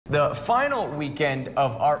The final weekend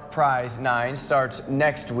of ArtPrize 9 starts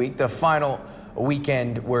next week. The final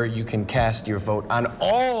weekend where you can cast your vote on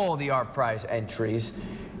all the ArtPrize entries.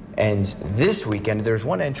 And this weekend, there's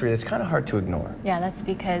one entry that's kind of hard to ignore. Yeah, that's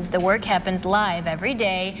because the work happens live every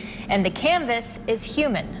day, and the canvas is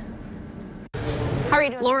human. How are you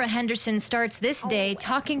doing? Laura Henderson starts this day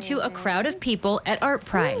talking to a crowd of people at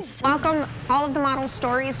ArtPrize. Welcome. All of the model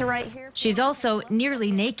stories are right here. She's also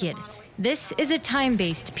nearly naked. This is a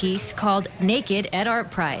time-based piece called Naked at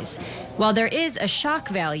ArtPrize. While there is a shock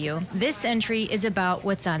value, this entry is about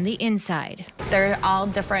what's on the inside. They're all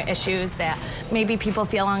different issues that maybe people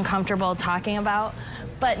feel uncomfortable talking about,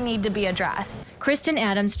 but need to be addressed. Kristen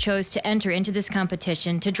Adams chose to enter into this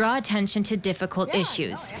competition to draw attention to difficult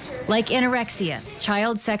issues, like anorexia,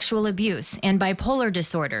 child sexual abuse, and bipolar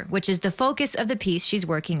disorder, which is the focus of the piece she's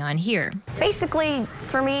working on here. Basically,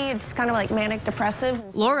 for me, it's kind of like manic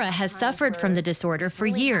depressive. Laura has suffered from the disorder for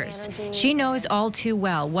years. She knows all too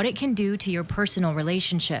well what it can do to your personal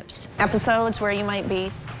relationships. Episodes where you might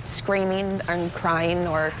be screaming and crying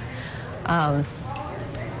or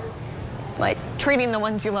like treating the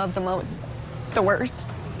ones you love the most the worst.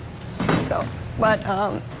 So, but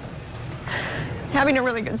having a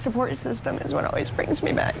really good support system is what always brings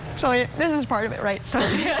me back. So this is part of it, right? So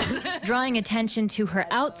drawing attention to her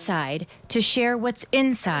outside to share what's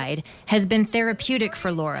inside has been therapeutic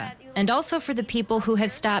for Laura, and also for the people who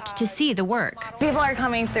have stopped to see the work. People are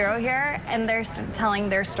coming through here and they're telling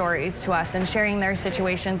their stories to us and sharing their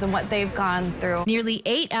situations and what they've gone through. Nearly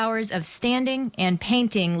 8 hours of standing and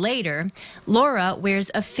painting later, Laura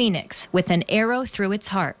wears a phoenix with an arrow through its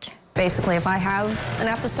heart. Basically, if I have an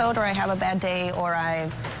episode or I have a bad day or I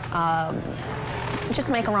just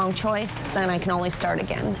make a wrong choice, then I can always start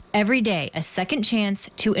again. Every day, a second chance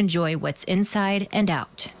to enjoy what's inside and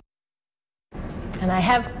out. And I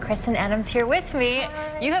have Kristen Adams here with me.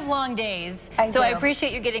 You have long days, so I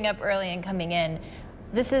appreciate you getting up early and coming in.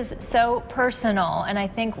 This is so personal, and I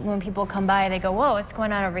think when people come by, they go, whoa, what's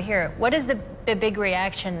going on over here? What is the big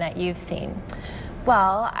reaction that you've seen?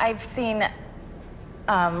 Well, I've seen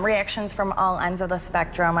reactions from all ends of the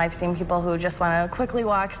spectrum. I've seen people who just want to quickly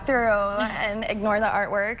walk through and ignore the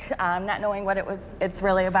artwork, not knowing what it's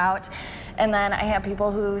really about. And then I have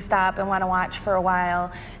people who stop and want to watch for a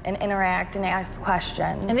while and interact and ask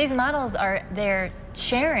questions. And these models are there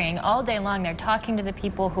sharing all day long. They're talking to the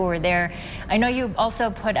people who are there. I know you also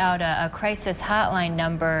put out a crisis hotline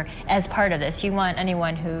number as part of this. You want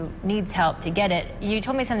anyone who needs help to get it. You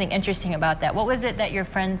told me something interesting about that. What was it that your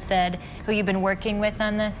friend said, who you've been working with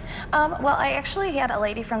on this? Well, I actually had a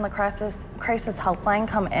lady from the crisis helpline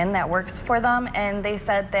come in that works for them, and they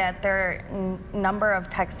said that their number of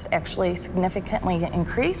texts actually significantly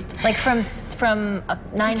increased. Like from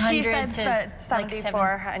 900 she said to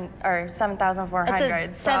 7,400 or 7,400.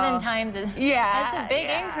 That's 7 times. Yeah, that's a big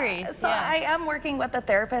increase. So I am working with a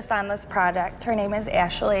therapist on this project. Her name is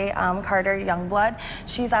Ashley Carter Youngblood.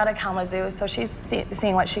 She's out of Kalamazoo, so she's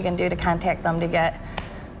seeing what she can do to contact them to get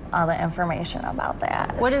all the information about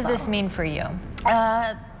that. What does this mean for you?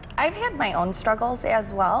 I've had my own struggles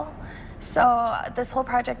as well. So this whole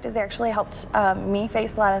project has actually helped me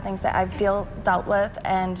face a lot of things that I've dealt with,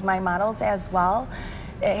 and my models as well.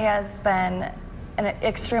 It has been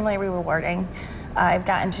extremely rewarding. I've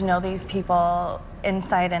gotten to know these people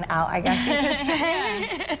inside and out, I guess you could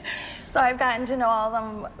say. So I've gotten to know all of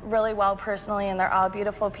them really well personally, and they're all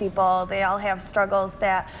beautiful people. They all have struggles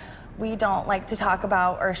that we don't like to talk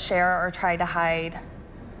about or share or try to hide.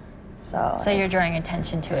 So you're drawing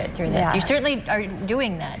attention to it through this. Yes. You certainly are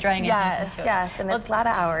doing that, drawing attention to it. Yes, and it's a lot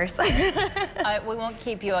of hours. We won't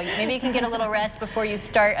keep you. Maybe you can get a little rest before you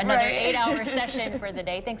start another 8-hour session for the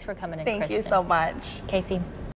day. Thanks for coming in, Thank Kristen. you so much. Casey.